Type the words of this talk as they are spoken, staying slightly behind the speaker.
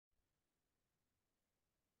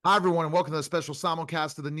Hi, everyone, and welcome to the special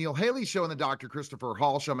simulcast of the Neil Haley Show and the Dr. Christopher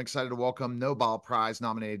Hall Show. I'm excited to welcome Nobel Prize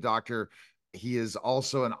nominated doctor. He is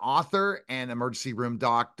also an author and emergency room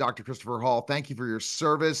doc. Dr. Christopher Hall, thank you for your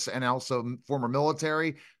service and also former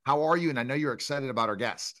military. How are you? And I know you're excited about our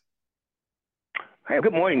guest. Hey,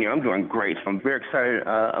 good morning, Neil. I'm doing great. I'm very excited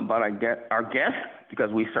about our guest because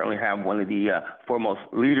we certainly have one of the foremost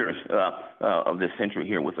leaders of this century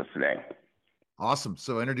here with us today. Awesome.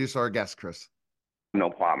 So introduce our guest, Chris. No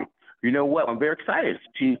problem. You know what? I'm very excited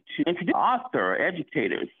to introduce author,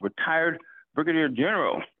 educator, retired Brigadier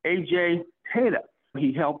General A.J. Taylor.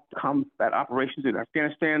 He helped combat operations in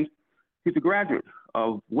Afghanistan. He's a graduate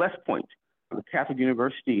of West Point, the Catholic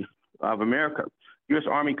University of America, U.S.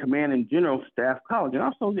 Army Command and General Staff College, and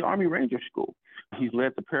also the Army Ranger School. He's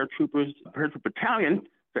led the paratroop battalion,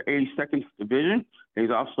 the 82nd Division, and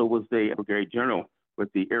he also was the Brigadier General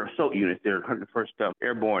with the Air Assault Unit there, 101st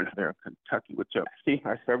Airborne there in Kentucky, which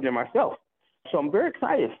I served in myself. So I'm very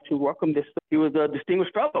excited to welcome this. He was a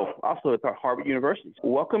distinguished fellow also at Harvard University.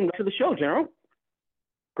 Welcome to the show, General.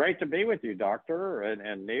 Great to be with you, Doctor,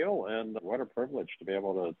 and Neil, and what a privilege to be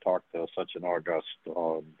able to talk to such an august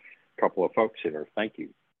couple of folks here. Thank you.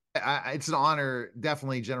 It's an honor,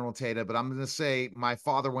 definitely, General Tata, but I'm going to say my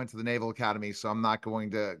father went to the Naval Academy, so I'm not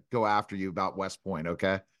going to go after you about West Point,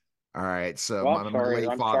 okay? All right, so Well, my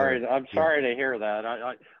late father. I'm sorry to hear that.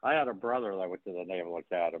 I had a brother that went to the Naval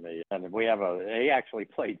Academy, and he actually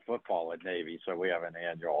played football at Navy, so we have an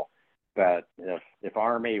annual. But if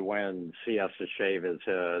Army wins, he has to shave his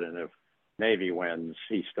head, and if Navy wins,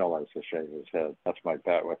 he still has to shave his head. That's my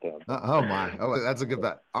bet with him. Oh my! Oh, that's a good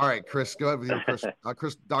bet. All right, Chris, go ahead with your first.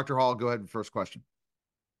 Chris, Dr. Hall, go ahead with first question.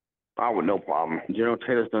 Oh, no problem. General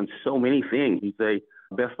Taylor's done so many things. He's a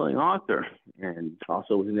best-selling author and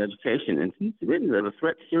also was in education. And he's written the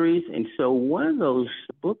Threat series. And so one of those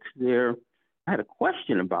books there I had a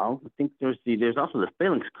question about. I think there's also the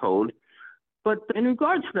Phalanx Code. But in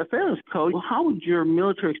regards to the Phalanx Code, how would your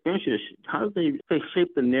military experiences, how do they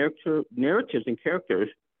shape the narratives and characters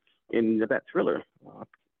in that thriller?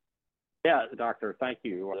 Yeah, Doctor, thank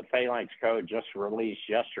you. The Phalanx Code just released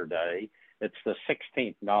yesterday. It's the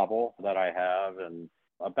 16th novel that I have and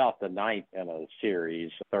about the ninth in a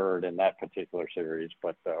series, third in that particular series,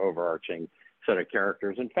 but the overarching set of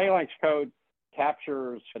characters. And Phalanx Code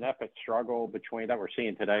captures an epic struggle that we're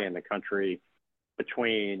seeing today in the country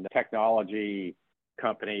between technology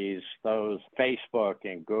companies, those Facebook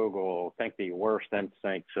and Google think the worst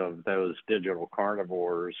instincts of those digital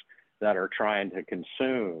carnivores that are trying to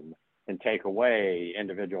consume and take away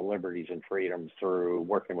individual liberties and freedoms through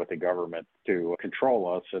working with the government to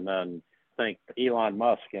control us. And then think Elon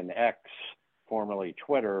Musk and X, formerly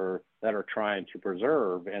Twitter, that are trying to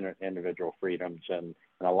preserve individual freedoms and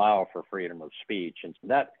allow for freedom of speech. And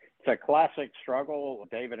that it's a classic struggle,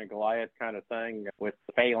 David and Goliath kind of thing, with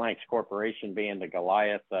the Phalanx Corporation being the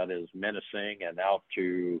Goliath that is menacing and out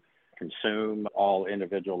to consume all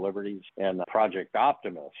individual liberties. And Project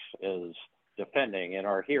Optimus is defending, and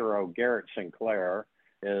our hero, Garrett Sinclair,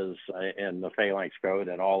 is in the Phalanx Code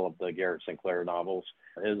and all of the Garrett Sinclair novels,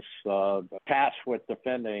 is tasked with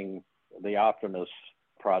defending the Optimus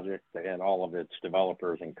project and all of its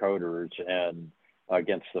developers and coders and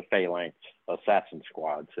against the Phalanx assassin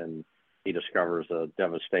squads. And he discovers a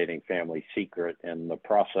devastating family secret in the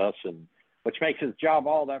process, and which makes his job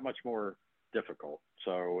all that much more difficult.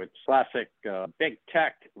 So it's classic big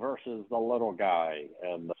tech versus the little guy,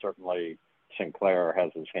 and certainly Sinclair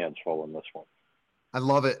has his hands full in this one. I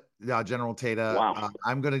love it, General Tata. Wow.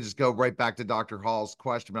 I'm going to just go right back to Dr. Hall's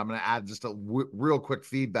question, but I'm going to add just a real quick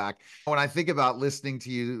feedback. When I think about listening to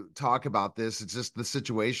you talk about this, it's just the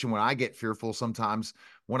situation when I get fearful sometimes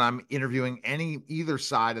when I'm interviewing either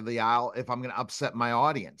side of the aisle, if I'm going to upset my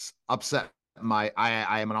audience, I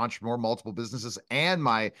am an entrepreneur, multiple businesses, and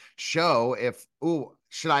my show.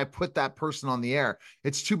 Should I put that person on the air?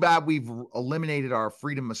 It's too bad we've eliminated our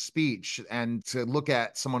freedom of speech, and to look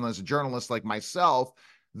at someone as a journalist like myself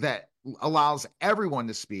that allows everyone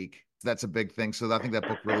to speak. That's a big thing. So I think that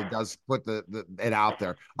book really does put it out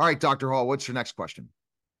there. All right, Dr. Hall, what's your next question?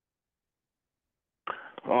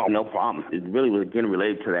 Oh, no problem. It really was again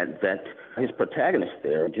related to that his protagonist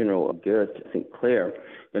there, General Garrett Sinclair.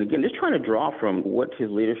 And again, just trying to draw from what his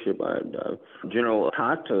leadership, General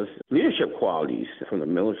Tata's leadership qualities from the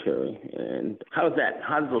military, and how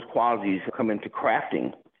do those qualities come into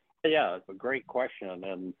crafting? Yeah, it's a great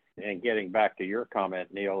question. And getting back to your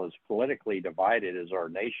comment, Neil, as politically divided as our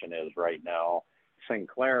nation is right now,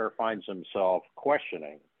 Sinclair finds himself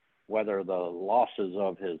questioning whether the losses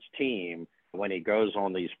of his team, when he goes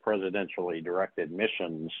on these presidentially directed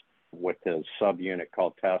missions with his subunit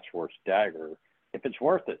called Task Force Dagger, if it's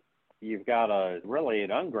worth it. You've got really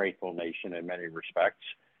an ungrateful nation in many respects,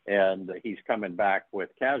 and he's coming back with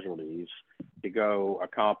casualties to go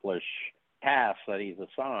accomplish tasks that he's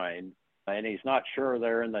assigned, and he's not sure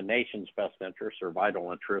they're in the nation's best interests or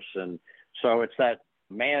vital interests. And so it's that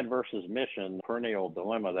man versus mission perennial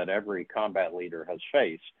dilemma that every combat leader has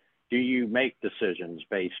faced. Do you make decisions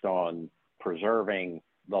based on preserving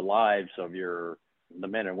the lives of the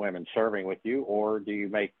men and women serving with you, or do you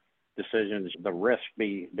make decisions, the risk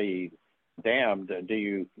be damned? Do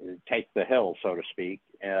you take the hill, so to speak,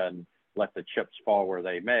 and let the chips fall where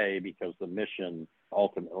they may, because the mission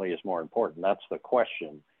ultimately is more important? That's the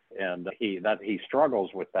question. And he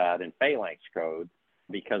struggles with that in Phalanx Code,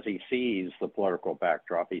 because he sees the political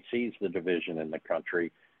backdrop. He sees the division in the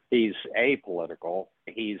country. He's apolitical.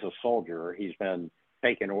 He's a soldier. He's been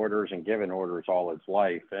taking orders and giving orders all his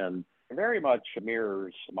life, and very much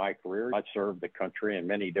mirrors my career. I served the country in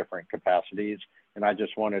many different capacities, and I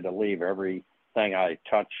just wanted to leave everything I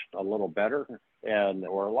touched a little better,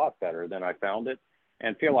 or a lot better than I found it,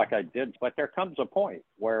 and feel like I did. But there comes a point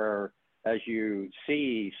where, as you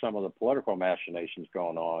see some of the political machinations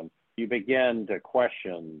going on, you begin to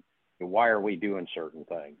question, why are we doing certain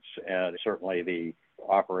things? And certainly the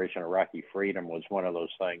Operation Iraqi Freedom was one of those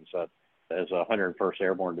things that, as a 101st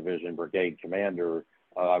Airborne Division Brigade commander,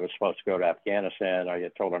 I was supposed to go to Afghanistan. I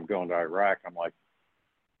get told I'm going to Iraq. I'm like,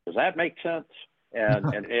 does that make sense?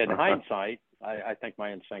 And in hindsight, I think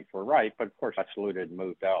my instincts were right, but of course I saluted and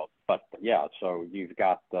moved out. But yeah, so you've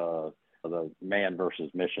got the man versus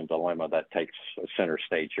mission dilemma that takes center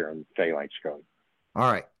stage here in Phalanx Code.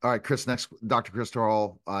 All right, Chris. Next, Dr. Chris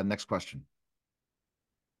Terrell. Next question.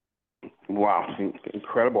 Wow,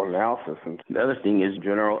 incredible analysis. And the other thing is,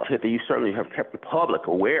 General, that you certainly have kept the public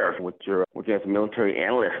aware with your working as a military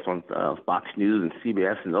analyst on Fox News and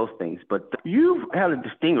CBS and those things. But you've had a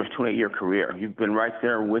distinguished 28-year career. You've been right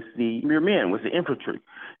there with your men, with the infantry.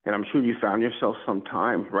 And I'm sure you found yourself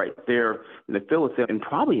sometime right there in the field with them, and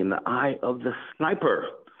probably in the eye of the sniper.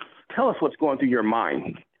 Tell us what's going through your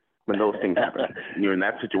mind when those things happen. You're in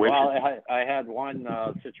that situation. Well, I had one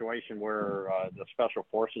situation where the Special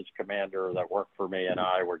Forces commander that worked for me and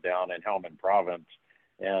I were down in Helmand Province,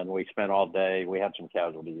 and we spent all day. We had some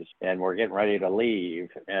casualties, and we're getting ready to leave,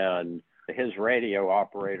 and his radio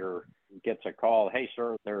operator gets a call. Hey,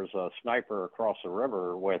 sir, there's a sniper across the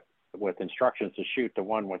river with instructions to shoot the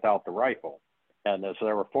one without the rifle. And so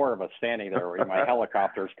there were four of us standing there with my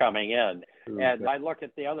helicopters coming in. And I look at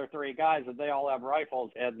the other three guys, and they all have rifles.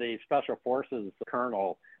 And the Special Forces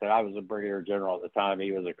colonel, that I was a brigadier general at the time,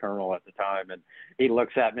 he was a colonel at the time, and he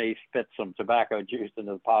looks at me, spits some tobacco juice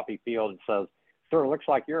into the poppy field and says, "Sir, looks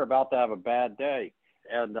like you're about to have a bad day."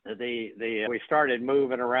 And we started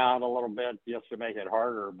moving around a little bit just to make it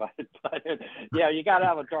harder, but yeah, you got to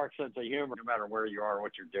have a dark sense of humor no matter where you are,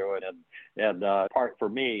 what you're doing, and part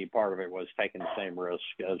of it was taking the same risk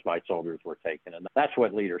as my soldiers were taking, and that's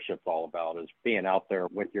what leadership's all about, is being out there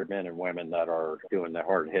with your men and women that are doing the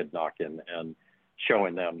hard head knocking and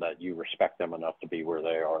showing them that you respect them enough to be where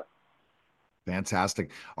they are.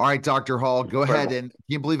 Fantastic. All right, Dr. Hall, go ahead, and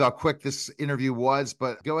you can't believe how quick this interview was,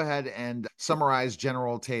 but go ahead and summarize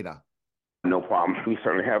General Tata. No problem. We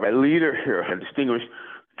certainly have a leader here, a distinguished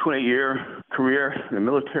 20-year career in the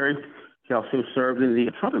military. He also served in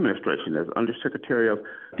the Trump administration as Undersecretary of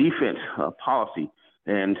Defense Policy.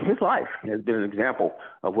 And his life has been an example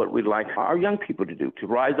of what we'd like our young people to do, to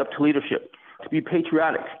rise up to leadership, to be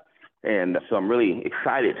patriotic. And so I'm really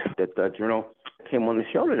excited that General came on the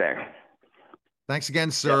show today. Thanks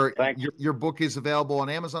again, sir. Yep, thanks. Your book is available on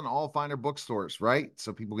Amazon, all finer bookstores, right?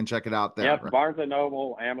 So people can check it out there. Yep, right? Barnes &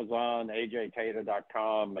 Noble, Amazon,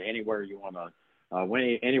 ajtata.com, anywhere you want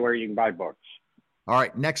to, anywhere you can buy books. All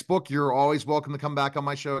right, next book, you're always welcome to come back on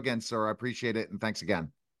my show again, sir. I appreciate it, and thanks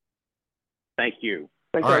again. Thank you.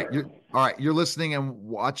 Thanks, all right, you're listening and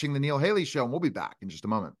watching The Neil Haley Show, and we'll be back in just a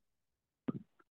moment.